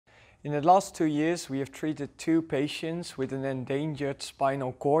In the last 2 years, we have treated 2 patients with an endangered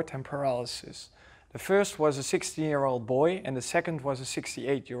spinal cord and paralysis. The first was a 16-year-old boy and the second was a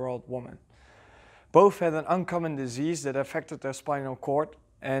 68-year-old woman. Both had an uncommon disease that affected their spinal cord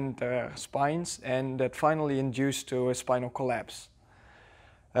and their spines and that finally induced to a spinal collapse.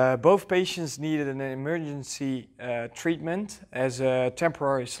 Both patients needed an emergency treatment as a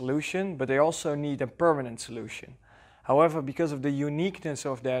temporary solution, but they also need a permanent solution. However, because of the uniqueness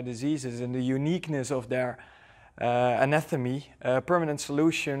of their diseases and the uniqueness of their anatomy, a permanent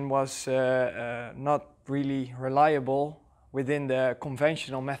solution was not really reliable within the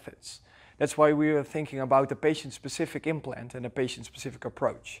conventional methods. That's why we were thinking about a patient-specific implant and a patient-specific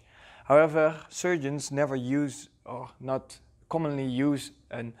approach. However, surgeons never use or not commonly use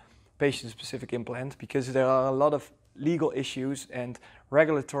a patient-specific implant because there are a lot of legal issues and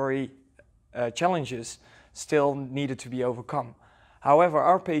regulatory challenges still needed to be overcome. However,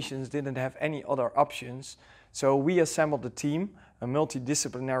 our patients didn't have any other options, so we assembled a team, a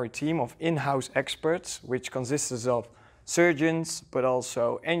multidisciplinary team of in-house experts, which consists of surgeons, but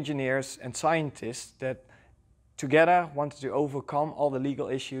also engineers and scientists that together wanted to overcome all the legal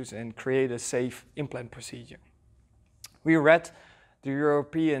issues and create a safe implant procedure. We read the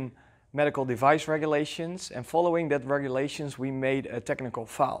European medical device regulations, and following that regulations we made a technical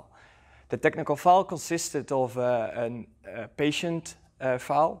file. The technical file consisted of a patient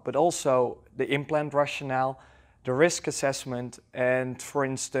file, but also the implant rationale, the risk assessment, and for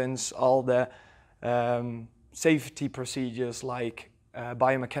instance all the safety procedures like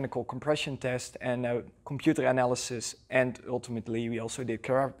biomechanical compression test and computer analysis, and ultimately we also did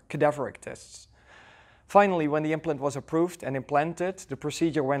cadaveric tests. Finally, when the implant was approved and implanted, the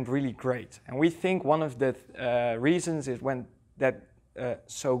procedure went really great. And we think one of the reasons it went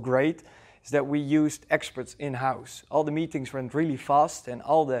so great is that we used experts in-house. All the meetings went really fast and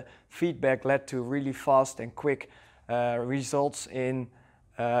all the feedback led to really fast and quick results in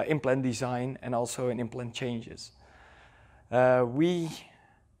implant design and also in implant changes. We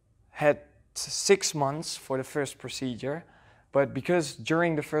had 6 months for the first procedure, but because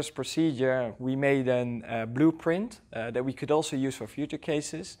during the first procedure we made a blueprint that we could also use for future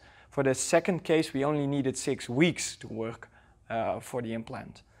cases, for the second case we only needed 6 weeks to work for the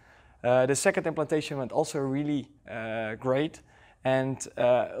implant. The second implantation went also really great, and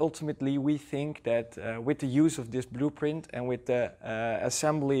ultimately we think that with the use of this blueprint and with the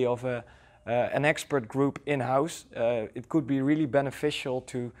assembly of an expert group in-house, it could be really beneficial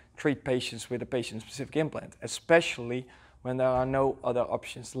to treat patients with a patient-specific implant, especially when there are no other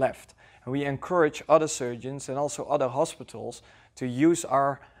options left. And we encourage other surgeons and also other hospitals to use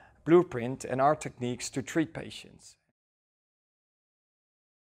our blueprint and our techniques to treat patients.